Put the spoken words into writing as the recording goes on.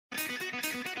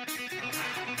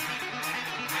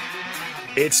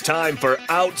It's time for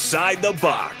Outside the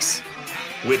Box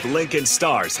with Lincoln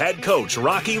Stars head coach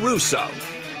Rocky Russo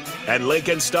and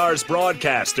Lincoln Stars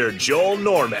broadcaster Joel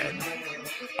Norman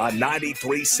on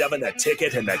 93.7 The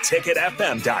Ticket and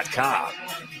theticketfm.com.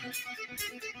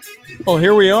 Well,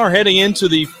 here we are heading into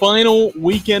the final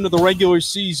weekend of the regular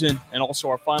season and also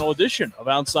our final edition of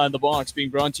Outside the Box being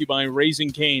brought to you by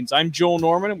Raising Cane's. I'm Joel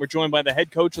Norman, and we're joined by the head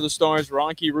coach of the Stars,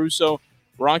 Rocky Russo.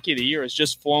 Rocky, the year has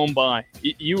just flown by.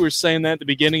 You were saying that at the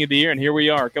beginning of the year, and here we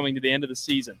are coming to the end of the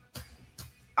season.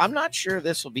 I'm not sure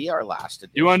this will be our last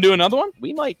edition. You want to do another one?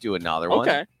 We might do another one.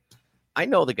 Okay. I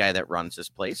know the guy that runs this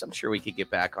place. I'm sure we could get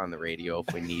back on the radio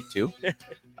if we need to.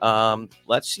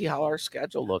 Let's see how our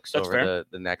schedule looks over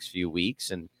the next few weeks,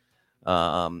 and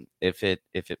if it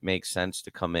makes sense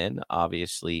to come in,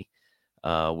 obviously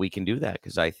we can do that,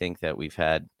 because I think that we've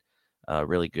had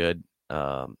really good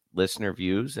listener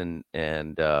views, and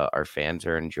our fans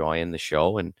are enjoying the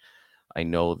show, and I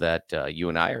know that you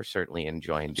and I are certainly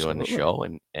enjoying doing the show,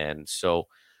 and so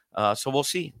we'll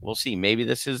see. Maybe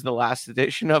this is the last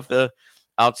edition of the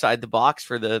Outside the Box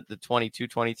for the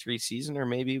 22-23 season, or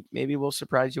maybe we'll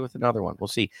surprise you with another one. We'll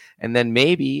see. And then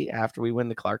maybe after we win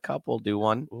the Clark Cup, we'll do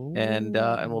one. Ooh. and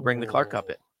we'll bring the Clark Cup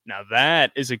in. Now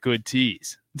that is a good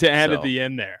tease to add at the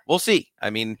end there. We'll see. I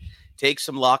mean, take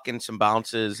some luck and some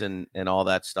bounces and all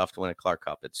that stuff to win a Clark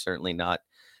Cup. It's certainly not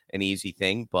an easy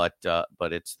thing, but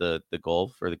it's the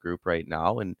goal for the group right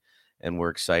now, and we're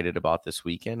excited about this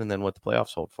weekend and then what the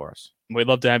playoffs hold for us. We'd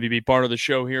love to have you be part of the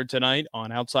show here tonight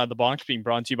on Outside the Box, being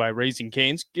brought to you by Raising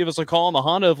Cane's. Give us a call on the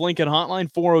Honda of Lincoln hotline,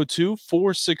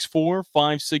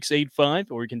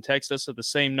 402-464-5685, or you can text us at the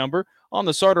same number on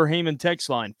the Sartor Heyman text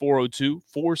line,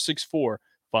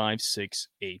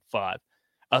 402-464-5685.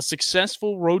 A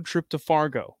successful road trip to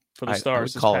Fargo for the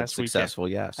Stars this past weekend. Successful,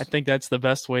 yes. I think that's the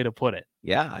best way to put it.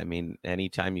 Yeah, I mean,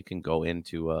 anytime you can go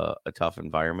into a tough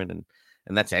environment, and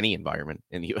that's any environment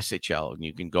in the USHL, and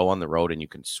you can go on the road and you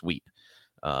can sweep.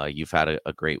 You've had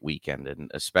a great weekend, and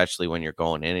especially when you're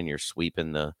going in and you're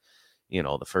sweeping the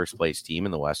first place team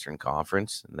in the Western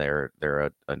Conference. And they're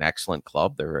an excellent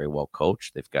club. They're very well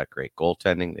coached. They've got great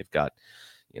goaltending. They've got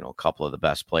a couple of the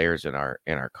best players in our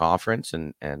conference,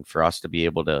 and for us to be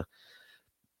able to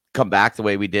come back the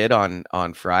way we did on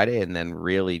Friday and then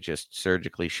really just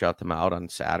surgically shut them out on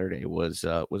Saturday was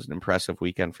an impressive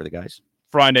weekend for the guys.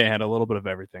 Friday had a little bit of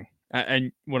everything.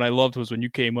 And what I loved was when you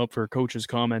came up for coach's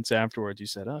comments afterwards, you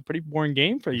said, pretty boring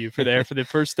game for you for the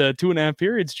first 2.5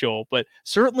 periods, Joel, but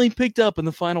certainly picked up in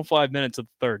the final 5 minutes of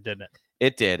the third, didn't it?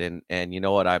 It did. And you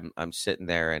know what? I'm sitting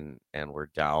there and we're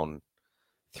down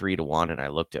 3-1. And I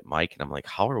looked at Mike and I'm like,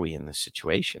 how are we in this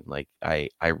situation? Like, I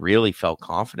really felt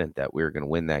confident that we were going to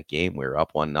win that game. We were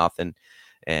up 1-0,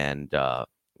 and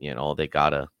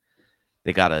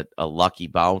they got a lucky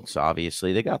bounce.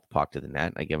 Obviously, they got the puck to the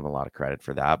net. I give them a lot of credit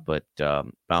for that, but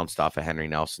bounced off a Henry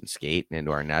Nelson skate and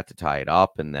into our net to tie it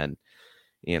up. And then,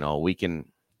 we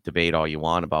can debate all you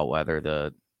want about whether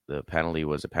the penalty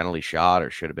was a penalty shot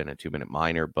or should have been a 2-minute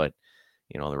minor, but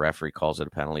the referee calls it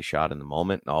a penalty shot in the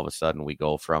moment, and all of a sudden we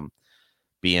go from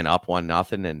being up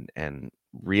 1-0 and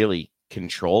really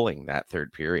controlling that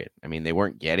third period. I mean, they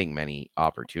weren't getting many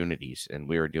opportunities, and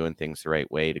we were doing things the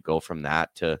right way to go from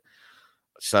that to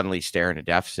suddenly staring a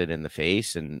deficit in the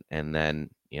face, and then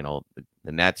the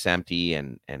net's empty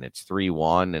and it's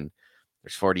 3-1 and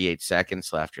there's 48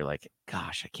 seconds left. You're like,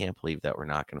 gosh, I can't believe that we're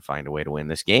not going to find a way to win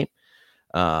this game.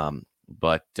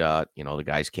 But the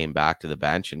guys came back to the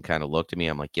bench and kind of looked at me.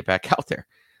 I'm like, get back out there.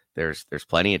 There's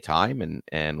plenty of time,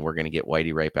 and we're going to get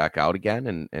Whitey right back out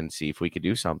again and see if we could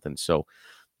do something. So,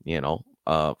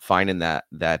 finding that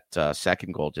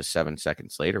second goal just 7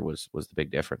 seconds later was the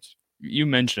big difference. You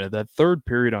mentioned it, that third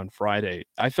period on Friday,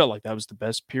 I felt like that was the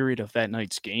best period of that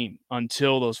night's game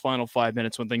until those final 5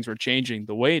 minutes when things were changing.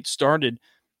 The way it started,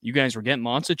 you guys were getting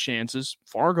lots of chances.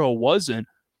 Fargo wasn't,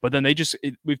 but then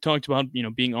we've talked about,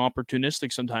 being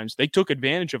opportunistic sometimes. They took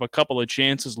advantage of a couple of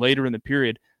chances later in the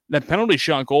period. That penalty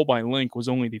shot goal by Link was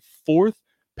only the fourth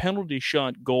penalty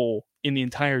shot goal in the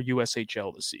entire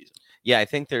USHL this season. Yeah, I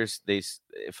think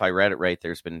if I read it right,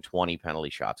 there's been 20 penalty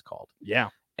shots called. Yeah.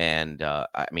 And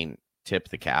I mean, tip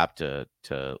the cap to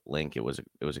Link. It was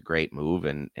a great move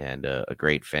and a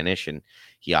great finish, and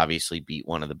he obviously beat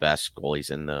one of the best goalies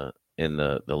in the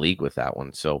league with that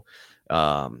one. So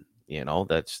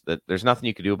there's nothing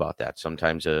you can do about that.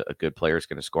 Sometimes a good player is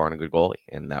going to score on a good goalie,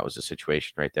 and that was the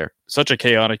situation right there. Such a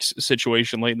chaotic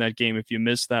situation late in that game. If you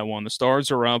missed that one, the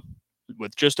Stars are up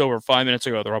with just over 5 minutes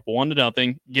ago. They're up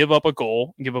 1-0, give up a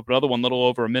goal, give up another one little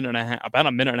over about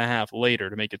a minute and a half later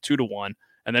to make it 2-1.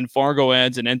 And then Fargo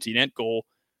adds an empty net goal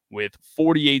with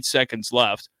 48 seconds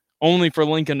left. only for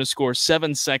Lincoln to score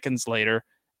 7 seconds later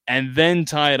and then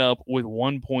tie it up with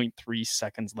 1.3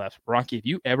 seconds left. Rocky, have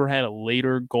you ever had a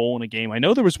later goal in a game? I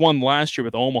know there was one last year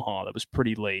with Omaha that was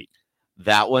pretty late.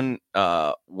 That one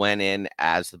went in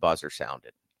as the buzzer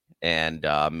sounded. And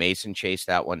Mason chased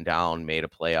that one down, made a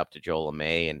play up to Joe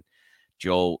LeMay, and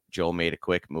Joe made a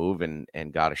quick move and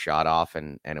got a shot off,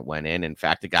 and it went in. In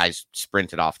fact, the guys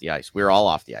sprinted off the ice. We were all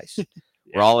off the ice. Yeah.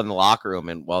 We're all in the locker room,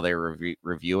 and while they were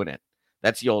reviewing it.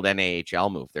 That's the old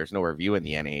NAHL move. There's no review in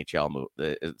the NAHL move.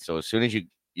 So as soon as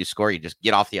you score, you just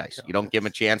get off the ice. You don't give them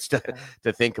a chance to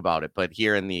think about it. But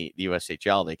here in the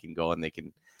USHL, they can go and they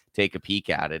can take a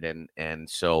peek at it. And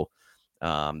so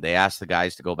they asked the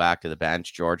guys to go back to the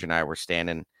bench. George and I were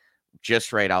standing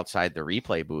just right outside the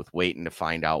replay booth waiting to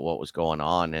find out what was going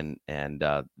on. And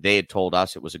they had told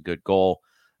us it was a good goal,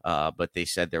 but they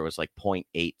said there was like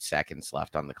 0.8 seconds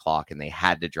left on the clock, and they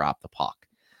had to drop the puck.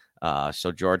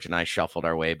 So George and I shuffled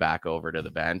our way back over to the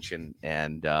bench, and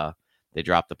they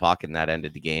dropped the puck, and that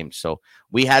ended the game. So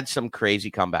we had some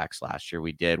crazy comebacks last year.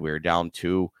 We did. We were down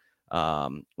 2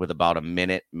 with about a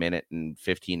minute and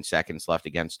 15 seconds left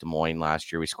against Des Moines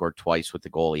last year. We scored twice with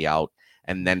the goalie out,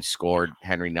 and then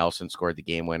Henry Nelson scored the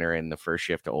game winner in the first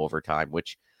shift to overtime,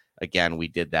 which again, we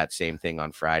did that same thing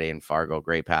on Friday in Fargo.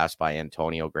 Great pass by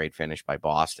Antonio, great finish by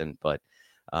Boston. But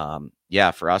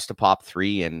yeah, for us to pop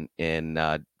 3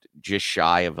 in just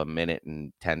shy of a minute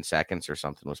and 10 seconds or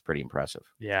something was pretty impressive.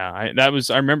 Yeah,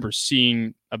 I remember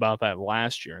seeing about that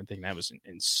last year and thinking that was an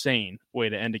insane way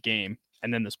to end a game.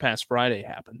 And then this past Friday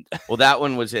happened. Well, that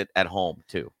one was at home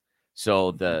too.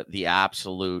 So the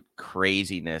absolute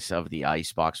craziness of the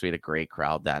ice box. We had a great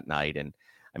crowd that night, and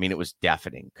I mean, it was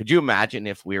deafening. Could you imagine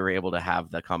if we were able to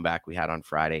have the comeback we had on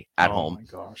Friday at home?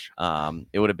 Oh my gosh.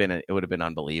 It would have been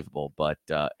unbelievable, but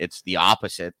it's the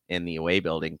opposite in the away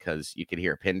building, because you could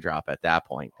hear a pin drop at that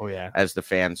point. Oh yeah. As the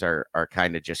fans are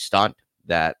kind of just stunned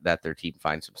that their team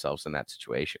finds themselves in that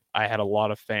situation. I had a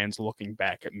lot of fans looking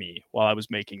back at me while I was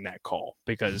making that call,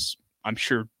 because I'm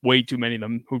sure way too many of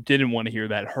them who didn't want to hear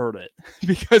that heard it,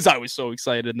 because I was so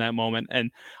excited in that moment.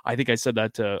 And I think I said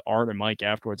that to Art and Mike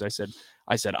afterwards. I said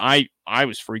I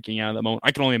was freaking out at that moment.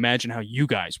 I can only imagine how you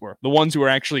guys were, the ones who were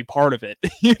actually part of it.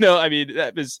 I mean,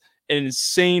 that was an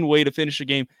insane way to finish a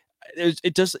game.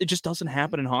 It just doesn't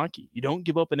happen in hockey. You don't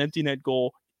give up an empty net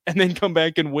goal and then come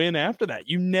back and win after that.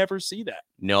 You never see that.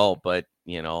 No, but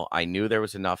I knew there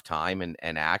was enough time, and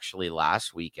actually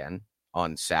last weekend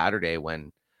on Saturday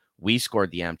when we scored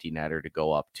the empty netter to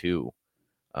go up 2.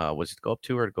 Was it go up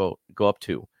 2 or go up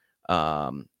 2?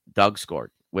 Doug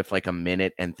scored with like a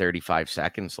minute and 35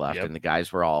 seconds left. Yep. And the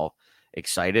guys were all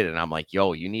excited. And I'm like,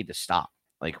 yo, you need to stop.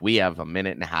 Like, we have a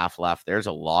minute and a half left. There's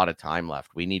a lot of time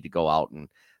left. We need to go out, and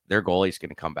their goalie's going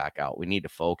to come back out. We need to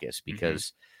focus,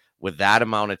 because with that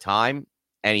amount of time,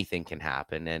 anything can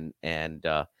happen. And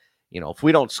if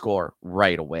we don't score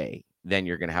right away, then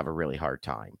you're going to have a really hard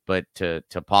time. But to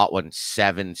pot one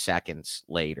 7 seconds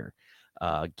later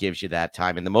gives you that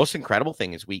time. And the most incredible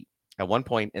thing is we, at one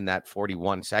point in that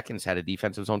 41 seconds, had a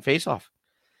defensive zone faceoff.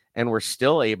 And we're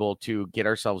still able to get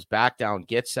ourselves back down,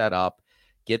 get set up,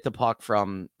 get the puck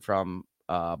from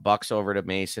Bucks over to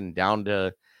Mason, down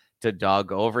to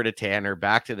Doug, over to Tanner,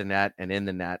 back to the net, and in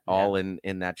the net, all in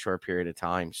that short period of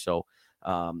time. So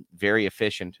very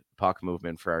efficient puck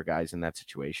movement for our guys in that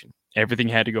situation. Everything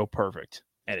had to go perfect,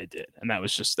 and it did. And that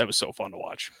was so fun to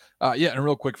watch. Yeah, and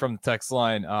real quick from the text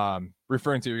line,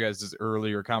 referring to you guys'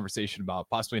 earlier conversation about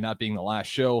possibly not being the last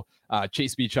show,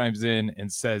 Chase B chimes in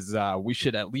and says we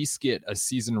should at least get a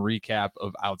season recap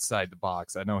of Outside the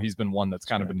Box. I know he's been one that's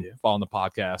kind of been following the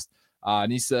podcast.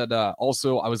 And he said,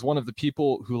 also, I was one of the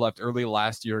people who left early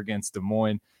last year against Des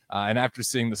Moines. And after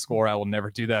seeing the score, I will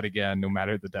never do that again, no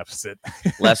matter the deficit.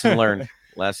 Lesson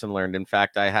learned. In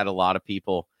fact, I had a lot of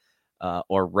people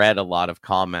or read a lot of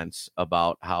comments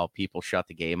about how people shut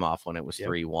the game off when it was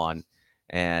 3-1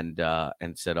 and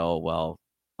said, oh, well,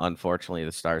 unfortunately,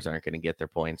 the Stars aren't going to get their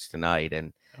points tonight,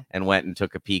 and went and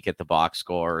took a peek at the box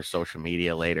score or social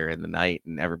media later in the night.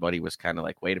 And everybody was kind of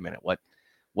like, wait a minute,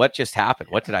 what just happened?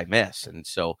 What did I miss? And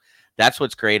so that's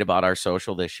what's great about our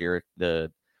social this year,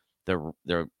 the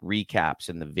recaps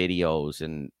and the videos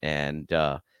and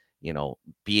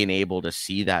being able to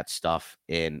see that stuff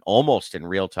in almost in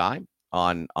real time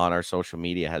on our social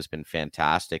media has been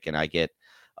fantastic. And I get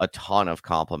a ton of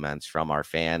compliments from our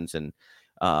fans, and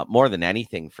more than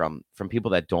anything from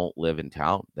people that don't live in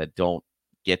town, that don't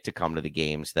get to come to the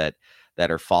games, that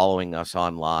are following us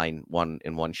online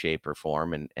in one shape or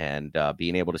form, and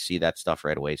being able to see that stuff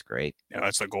right away is great. Yeah,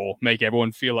 that's the goal. Make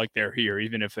everyone feel like they're here,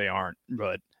 even if they aren't.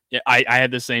 But Yeah, I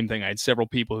had the same thing. I had several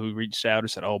people who reached out or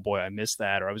said, "Oh boy, I missed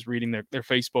that," or I was reading their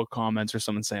Facebook comments or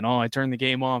someone saying, "Oh, I turned the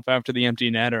game off after the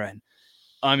empty netter." And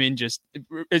I mean, it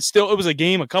was a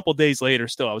game a couple days later.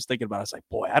 Still, I was thinking about it. I was like,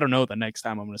 boy, I don't know the next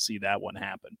time I'm going to see that one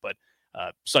happen. But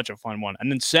such a fun one.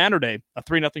 And then Saturday, a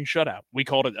 3-0 shutout. We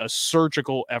called it a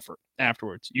surgical effort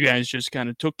afterwards. You guys just kind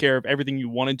of took care of everything you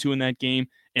wanted to in that game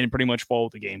and pretty much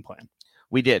followed the game plan.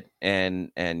 We did.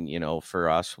 And for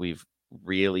us, we've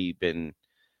really been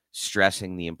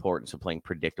stressing the importance of playing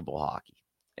predictable hockey.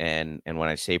 And when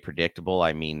I say predictable,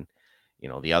 I mean,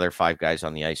 the other 5 guys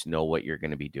on the ice know what you're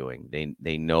going to be doing.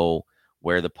 They know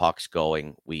where the puck's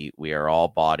going. We are all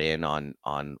bought in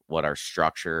on what our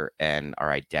structure and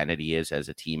our identity is as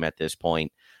a team at this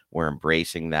point. We're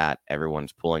embracing that.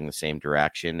 Everyone's pulling the same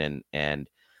direction. And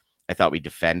I thought we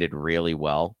defended really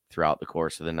well throughout the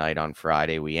course of the night on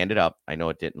Friday. We ended up, I know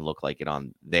it didn't look like it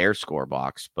on their score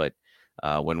box, but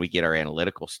when we get our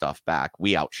analytical stuff back,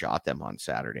 we outshot them on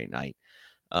Saturday night.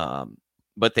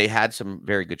 But they had some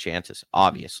very good chances,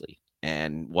 obviously.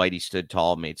 And Whitey stood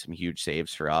tall, made some huge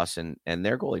saves for us, and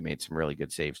their goalie made some really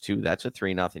good saves too. That's a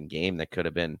 3-0 game that could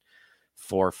have been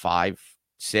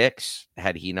 4-5-6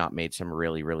 had he not made some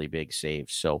really, really big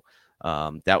saves. So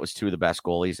that was 2 of the best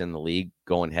goalies in the league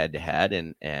going head to head,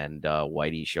 and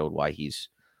Whitey showed why he's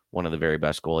one of the very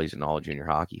best goalies in all of junior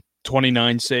hockey.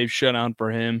 29 save shutout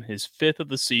for him, his 5th of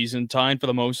the season, tied for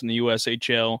the most in the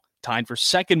USHL, tied for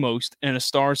second most in a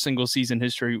Star single season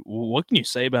history. What can you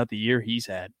say about the year he's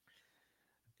had?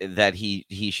 That he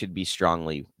should be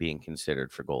strongly being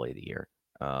considered for goalie of the year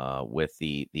with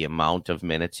the amount of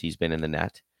minutes he's been in the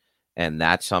net. And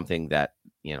that's something that,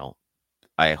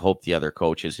 I hope the other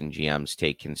coaches and GMs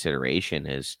take consideration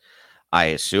is I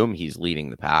assume he's leading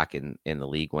the pack in the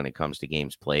league when it comes to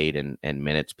games played and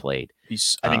minutes played.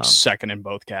 He's, I think, second in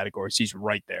both categories. He's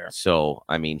right there. So,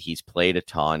 I mean, he's played a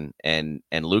ton, and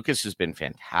Lucas has been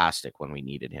fantastic when we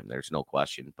needed him. There's no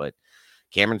question. But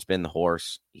Cameron's been the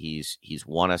horse. He's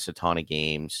won us a ton of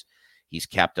games. He's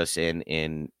kept us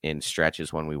in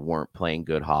stretches when we weren't playing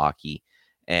good hockey.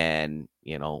 And,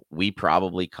 we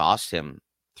probably cost him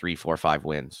 3, 4, 5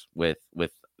 wins with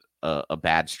a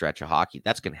bad stretch of hockey.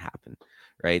 That's going to happen,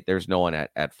 right? There's no one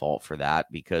at fault for that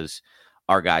because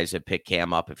our guys have picked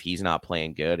Cam up if he's not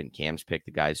playing good, and Cam's picked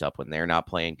the guys up when they're not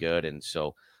playing good. And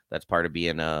so that's part of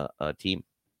being a team.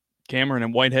 Cameron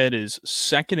and Whitehead is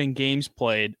second in games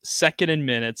played, second in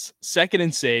minutes, second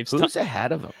in saves. Who's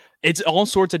ahead of him? It's all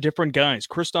sorts of different guys.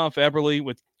 Christoph Eberle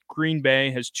with Green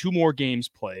Bay has 2 more games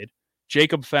played.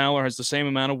 Jacob Fowler has the same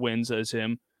amount of wins as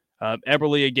him.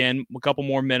 Eberle, again, a couple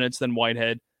more minutes than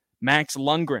Whitehead. Max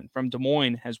Lundgren from Des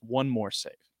Moines has 1 more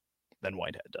save than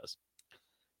Whitehead does.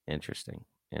 Interesting.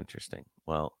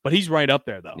 Well, but he's right up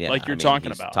there, though, like you're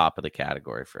talking about. Top of the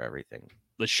category for everything.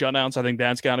 The shutouts, I think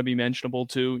that's got to be mentionable,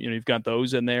 too. You've got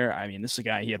those in there. I mean, this is a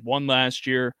guy, he had 1 last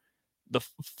year, the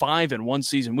 5 in 1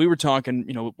 season. We were talking,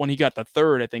 when he got the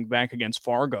 3rd, I think, back against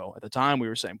Fargo. At the time, we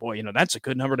were saying, boy, that's a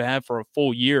good number to have for a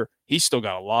full year. He's still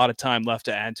got a lot of time left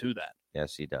to add to that.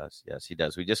 Yes, he does.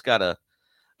 We just got a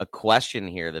question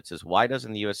here that says, why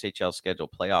doesn't the USHL schedule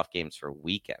playoff games for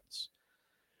weekends?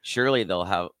 Surely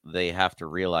they have to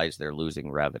realize they're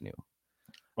losing revenue.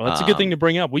 Well, that's a good thing to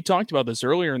bring up. We talked about this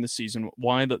earlier in the season,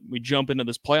 why we jump into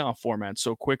this playoff format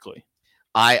so quickly.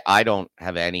 I don't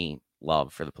have any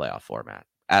love for the playoff format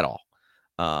at all.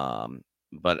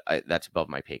 But that's above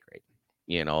my pay grade.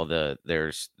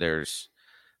 There's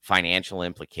financial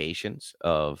implications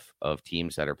of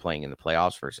teams that are playing in the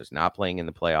playoffs versus not playing in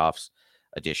the playoffs,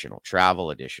 additional travel,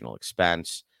 additional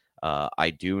expense. I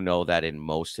do know that in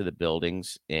most of the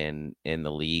buildings in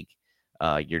the league,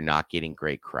 you're not getting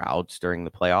great crowds during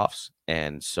the playoffs.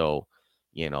 And so,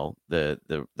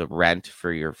 the rent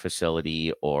for your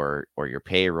facility or your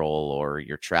payroll or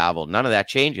your travel, none of that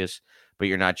changes, but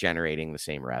you're not generating the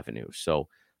same revenue. So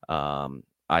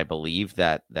I believe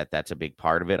that's a big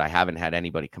part of it. I haven't had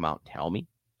anybody come out and tell me.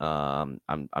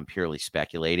 I'm purely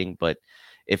speculating, but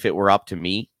if it were up to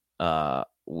me,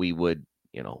 we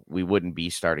wouldn't be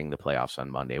starting the playoffs on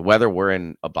Monday, whether we're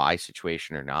in a bye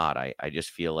situation or not. I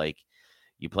just feel like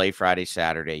you play Friday,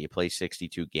 Saturday, you play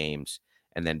 62 games,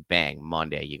 and then bang,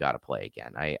 Monday, you got to play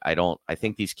again. I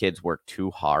think these kids work too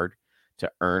hard to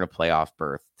earn a playoff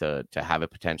berth to have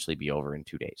it potentially be over in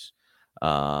 2 days.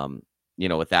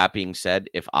 With that being said,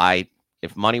 if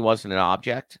money wasn't an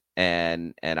object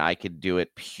and I could do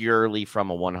it purely from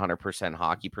a 100%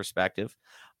 hockey perspective,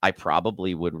 I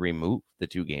probably would remove the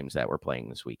 2 games that we're playing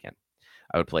this weekend.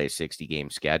 I would play a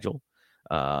 60-game schedule,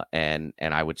 and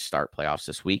I would start playoffs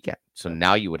this weekend. So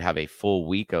now you would have a full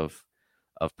week of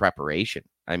preparation.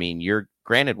 I mean,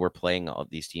 granted, we're playing all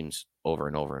these teams over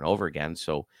and over and over again.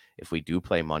 So if we do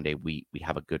play Monday, we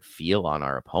have a good feel on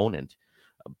our opponent.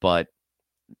 But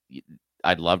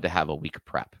I'd love to have a week of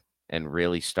prep and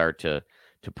really start to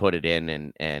put it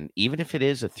in. And even if it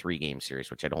is a 3-game series,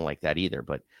 which I don't like that either,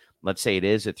 but let's say it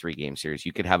is a 3-game series,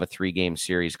 you could have a 3-game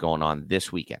series going on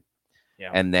this weekend.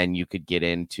 Yeah. And then you could get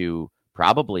into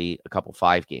probably a couple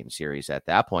 5-game series at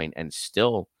that point and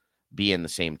still be in the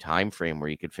same time frame where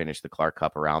you could finish the Clark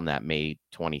Cup around that May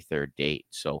 23rd date.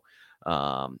 So,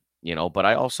 but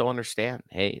I also understand,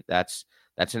 hey, that's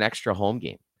an extra home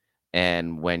game.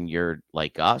 And when you're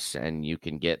like us and you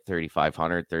can get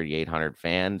 3,500, 3,800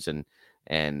 fans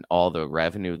and all the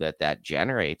revenue that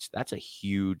generates, that's a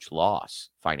huge loss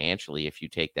financially if you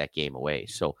take that game away.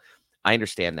 So I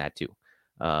understand that too.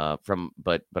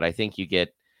 But I think you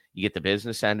get the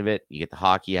business end of it, you get the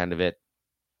hockey end of it.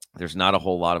 There's not a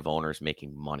whole lot of owners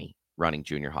making money running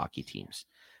junior hockey teams,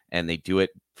 and they do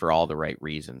it for all the right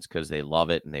reasons because they love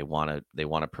it and they want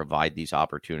to provide these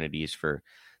opportunities for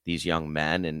these young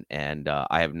men. And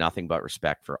I have nothing but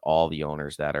respect for all the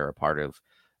owners that are a part of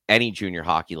any junior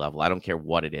hockey level. I don't care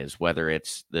what it is, whether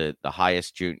it's the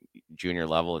highest junior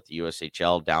level at the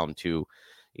USHL down to,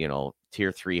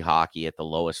 tier 3 hockey at the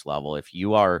lowest level. If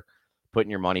you are putting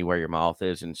your money where your mouth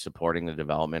is and supporting the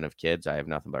development of kids, I have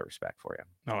nothing but respect for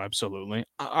you. Oh, absolutely.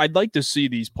 I'd like to see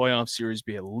these playoff series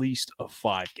be at least a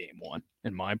 5-game one,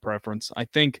 in my preference. I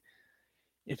think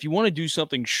if you want to do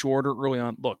something shorter early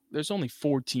on, look, there's only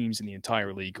 4 teams in the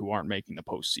entire league who aren't making the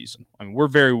postseason. I mean, we're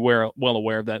very well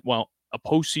aware of that. While a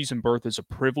postseason berth is a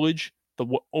privilege, the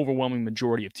overwhelming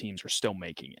majority of teams are still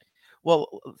making it.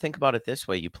 Well, think about it this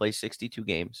way. You play 62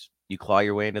 games. You claw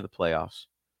your way into the playoffs.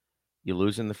 You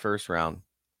lose in the first round.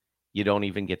 You don't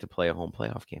even get to play a home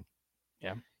playoff game.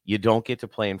 Yeah. You don't get to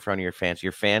play in front of your fans.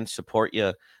 Your fans support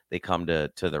you. They come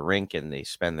to the rink and they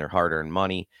spend their hard-earned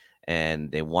money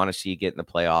and they want to see you get in the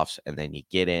playoffs, and then you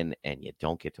get in and you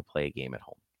don't get to play a game at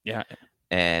home. Yeah.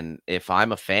 And if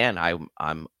I'm a fan,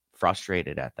 I'm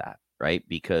frustrated at that, right?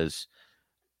 Because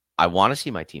I want to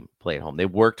see my team play at home. They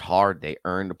worked hard. They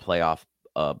earned a playoff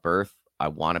berth. I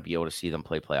want to be able to see them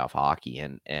play playoff hockey.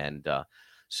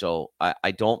 So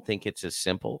I don't think it's as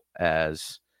simple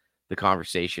as the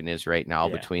conversation is right now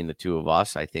between the two of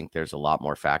us. I think there's a lot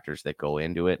more factors that go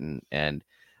into it, and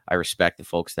I respect the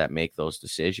folks that make those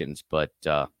decisions. But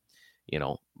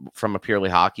from a purely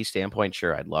hockey standpoint,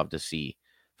 sure, I'd love to see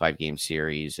 5-game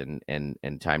series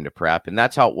and time to prep, and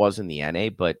that's how it was in the NA.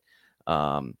 But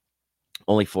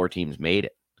only 4 teams made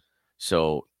it,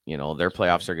 so their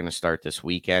playoffs are going to start this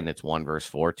weekend. It's 1 versus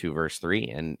 4, 2 versus 3.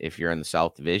 And if you're in the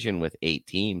South Division with 8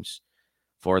 teams,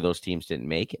 4 of those teams didn't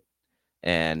make it.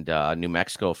 And New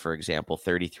Mexico, for example,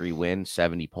 33 wins,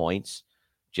 70 points,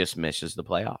 just misses the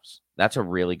playoffs. That's a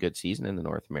really good season in the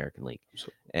North American League.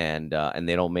 And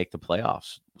they don't make the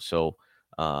playoffs. So,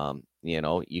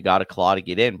 you got to claw to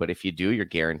get in. But if you do, you're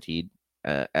guaranteed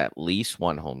at least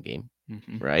 1 home game,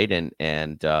 right?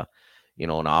 And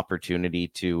an opportunity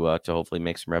to hopefully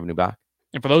make some revenue back.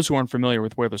 And for those who aren't familiar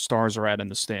with where the Stars are at in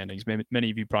the standings, many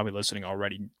of you probably listening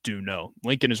already do know.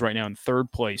 Lincoln is right now in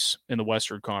 3rd place in the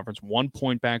Western Conference, 1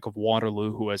 point back of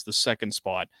Waterloo, who has the 2nd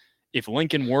spot. If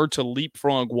Lincoln were to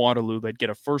leapfrog Waterloo, they'd get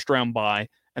a first-round bye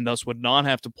and thus would not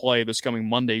have to play this coming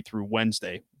Monday through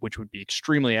Wednesday, which would be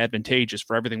extremely advantageous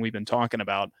for everything we've been talking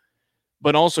about,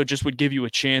 but also just would give you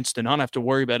a chance to not have to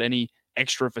worry about any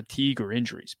extra fatigue or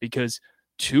injuries, because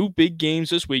 2 big games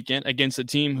this weekend against a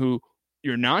team who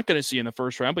you're not going to see in the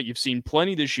first round, but you've seen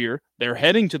plenty this year. They're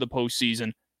heading to the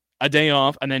postseason, a day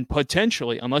off, and then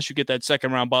potentially, unless you get that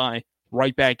second round bye,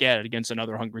 right back at it against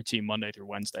another hungry team Monday through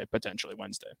Wednesday, potentially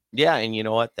Wednesday. Yeah, and you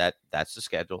know what? That's the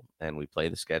schedule, and we play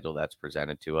the schedule that's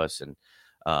presented to us. And,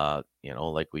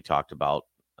 like we talked about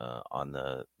on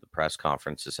the press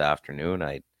conference this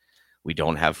afternoon, we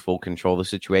don't have full control of the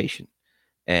situation.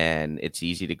 And it's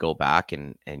easy to go back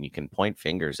and you can point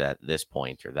fingers at this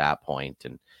point or that point.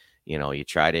 And, you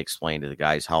try to explain to the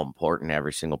guys how important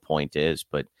every single point is,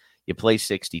 but you play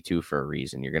 62 for a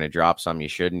reason. You're going to drop some you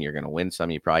shouldn't. You're going to win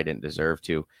some you probably didn't deserve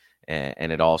to.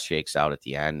 And it all shakes out at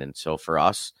the end. And so for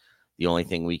us, the only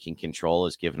thing we can control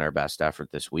is giving our best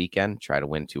effort this weekend, try to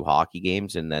win 2 hockey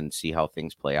games, and then see how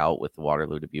things play out with the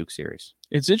Waterloo Dubuque series.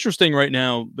 It's interesting right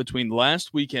now between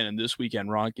last weekend and this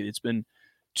weekend, Rocket. It's been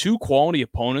 2 quality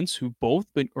opponents who both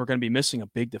are going to be missing a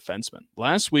big defenseman.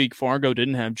 Last week, Fargo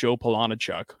didn't have Joe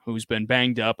Polonachuk, who's been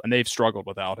banged up, and they've struggled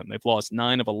without him. They've lost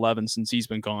 9 of 11 since he's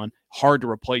been gone. Hard to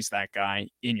replace that guy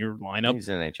in your lineup. He's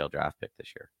an NHL draft pick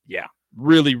this year. Yeah,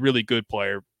 really, really good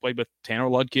player. Played with Tanner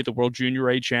Ludke at the World Junior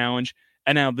A Challenge.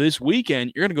 And now this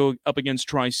weekend, you're going to go up against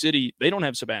Tri-City. They don't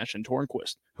have Sebastian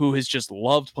Tornquist, who has just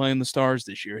loved playing the Stars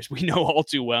this year, as we know all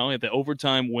too well. The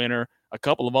overtime winner, a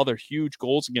couple of other huge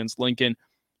goals against Lincoln.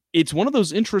 It's one of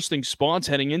those interesting spots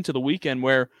heading into the weekend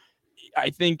where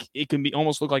I think it can be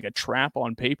almost look like a trap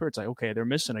on paper. It's like, okay, they're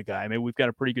missing a guy. Maybe we've got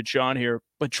a pretty good shot here.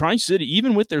 But Tri-City,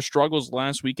 even with their struggles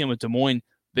last weekend with Des Moines,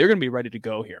 they're going to be ready to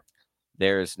go here.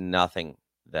 There's nothing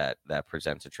that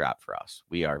presents a trap for us.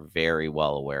 We are very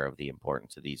well aware of the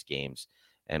importance of these games,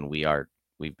 and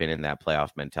we've been in that playoff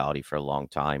mentality for a long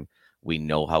time. We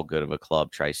know how good of a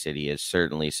club Tri-City is.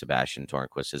 Certainly Sebastian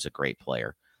Tornquist is a great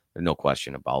player. There's no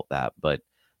question about that, but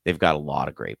they've got a lot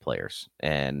of great players,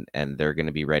 and they're going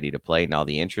to be ready to play. Now,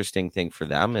 the interesting thing for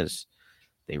them is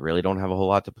they really don't have a whole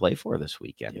lot to play for this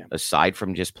weekend. Yeah. Aside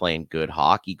from just playing good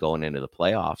hockey going into the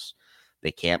playoffs,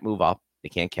 they can't move up. They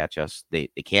can't catch us. They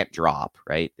can't drop,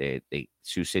 right?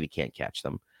 Sioux City can't catch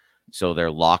them. So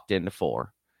they're locked into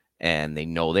 4, and they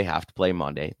know they have to play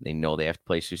Monday. They know they have to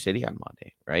play Sioux City on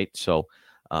Monday, right? So,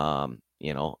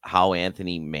 how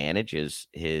Anthony manages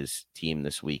his team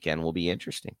this weekend will be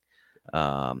interesting.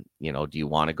 Do you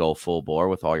want to go full bore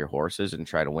with all your horses and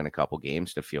try to win a couple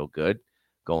games to feel good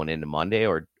going into Monday,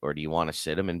 or do you want to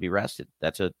sit them and be rested?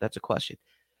 That's a question.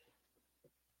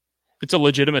 It's a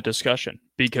legitimate discussion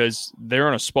because they're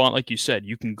in a spot, like you said,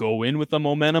 you can go in with the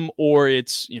momentum, or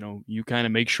it's, you kind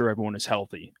of make sure everyone is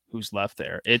healthy who's left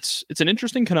there. It's an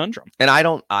interesting conundrum. And I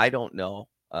don't know.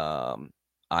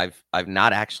 I've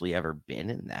not actually ever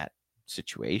been in that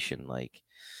situation. Like,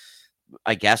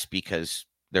 I guess because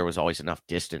there was always enough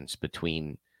distance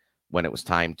between when it was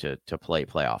time to play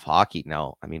playoff hockey.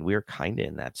 Now, I mean, we were kind of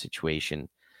in that situation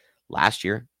last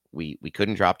year. We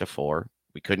couldn't drop to 4.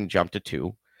 We couldn't jump to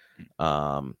 2.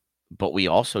 But we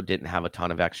also didn't have a ton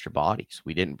of extra bodies.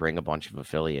 We didn't bring a bunch of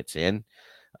affiliates in.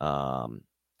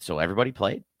 So everybody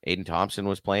played. Aiden Thompson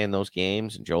was playing those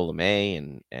games, and Joe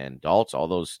LeMay and Daltz,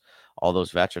 all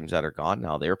those veterans that are gone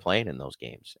now, they're playing in those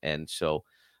games. And so,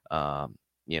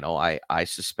 I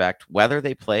suspect whether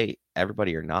they play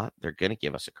everybody or not, they're going to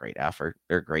give us a great effort.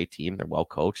 They're a great team. They're well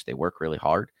coached. They work really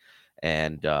hard.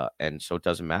 And so it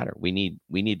doesn't matter. We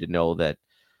need to know that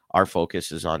our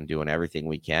focus is on doing everything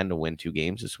we can to win 2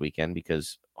 games this weekend,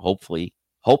 because hopefully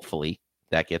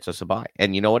that gets us a bye.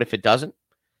 And you know what? If it doesn't,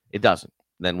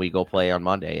 then we go play on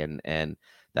Monday, and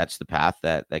that's the path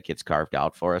that gets carved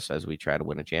out for us as we try to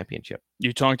win a championship.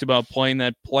 You talked about playing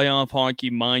that playoff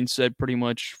hockey mindset pretty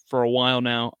much for a while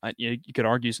now. You could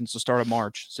argue since the start of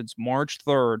March, since March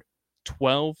 3rd,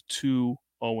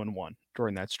 12-2-0-1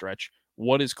 during that stretch.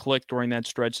 What has clicked during that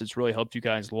stretch that's really helped you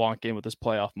guys lock in with this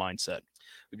playoff mindset?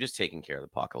 We've just taken care of the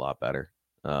puck a lot better.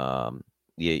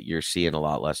 You're seeing a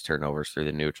lot less turnovers through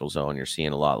the neutral zone. You're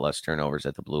seeing a lot less turnovers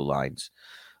at the blue lines.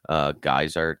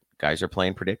 Guys are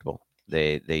playing predictable.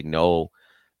 They know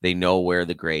where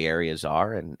the gray areas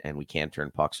are, and we can't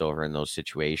turn pucks over in those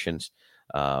situations.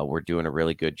 We're doing a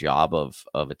really good job of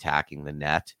attacking the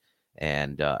net,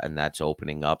 and that's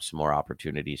opening up some more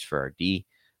opportunities for our D.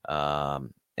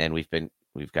 And we've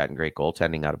gotten great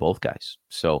goaltending out of both guys.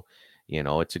 So,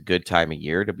 it's a good time of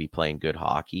year to be playing good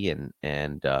hockey.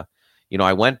 And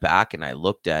I went back and I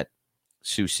looked at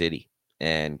Sioux City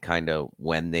and kind of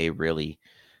when they really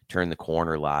turned the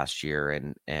corner last year,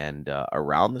 and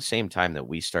around the same time that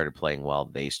we started playing well,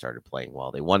 they started playing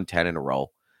well. They won 10 in a row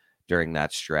during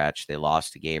that stretch. They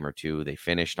lost a game or 2. They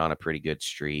finished on a pretty good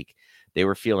streak. They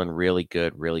were feeling really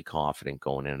good, really confident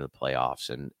going into the playoffs.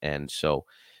 And so,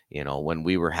 when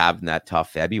we were having that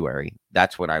tough February,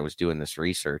 that's when I was doing this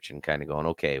research and kind of going,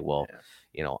 okay, well,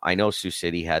 I know Sioux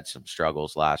City had some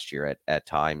struggles last year at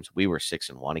times. We were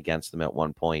 6-1 against them at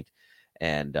one point.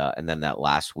 And then that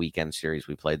last weekend series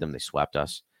we played them, they swept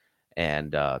us.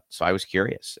 And so I was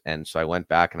curious. And so I went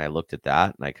back and I looked at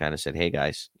that and I kind of said, hey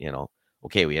guys,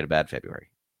 okay, we had a bad February.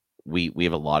 We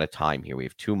have a lot of time here. We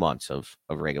have 2 months of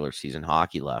regular season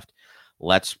hockey left.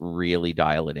 Let's really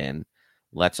dial it in.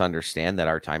 Let's understand that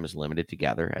our time is limited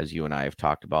together, as you and I have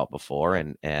talked about before.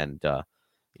 And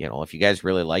if you guys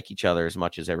really like each other as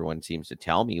much as everyone seems to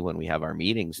tell me when we have our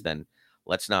meetings, then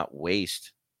let's not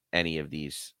waste any of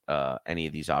these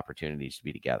opportunities to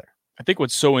be together. I think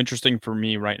what's so interesting for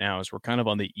me right now is we're kind of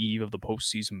on the eve of the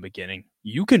postseason beginning.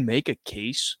 You can make a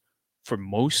case for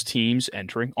most teams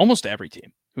entering, almost every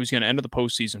team who's going to enter the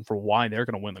postseason, for why they're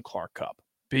going to win the Clark Cup.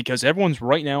 Because everyone's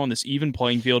right now on this even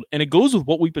playing field, and it goes with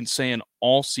what we've been saying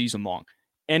all season long.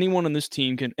 Anyone in this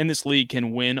league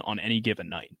can win on any given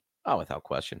night. Oh, without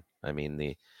question. I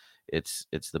mean, it's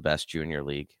the best junior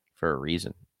league for a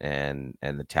reason, and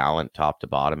the talent top to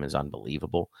bottom is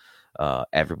unbelievable.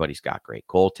 Everybody's got great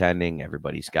goaltending.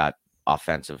 Everybody's got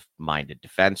offensive-minded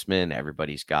defensemen.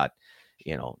 Everybody's got,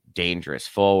 dangerous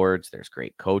forwards. There's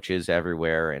great coaches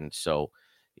everywhere. And so,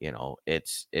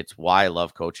 it's why I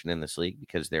love coaching in this league,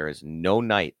 because there is no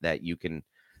night that you can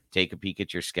take a peek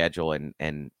at your schedule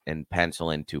and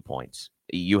pencil in 2 points.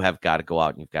 You have got to go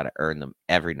out and you've got to earn them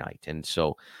every night. And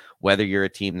so whether you're a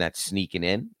team that's sneaking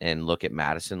in, and look at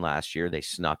Madison last year, they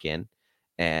snuck in,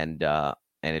 and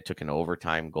it took an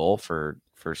overtime goal for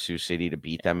Sioux City to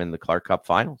beat them in the Clark Cup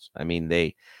finals. I mean,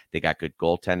 they got good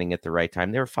goaltending at the right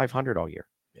time. They were 500 all year.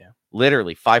 Yeah.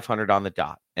 Literally 500 on the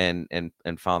dot, and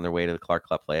found their way to the Clark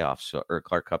Cup playoffs, or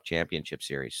Clark Cup championship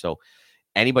series. So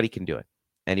anybody can do it.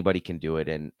 Anybody can do it.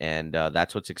 And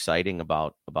that's what's exciting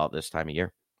about this time of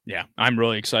year. Yeah, I'm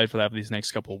really excited for that for these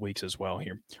next couple of weeks as well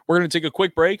here. We're going to take a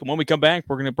quick break, and when we come back,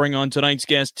 we're going to bring on tonight's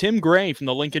guest, Tim Gray from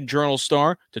the Lincoln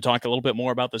Journal-Star, to talk a little bit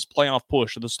more about this playoff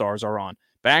push that the Stars are on.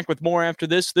 Back with more after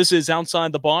this. This is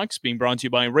Outside the Box, being brought to you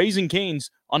by Raising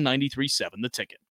Cane's on 93.7 The Ticket.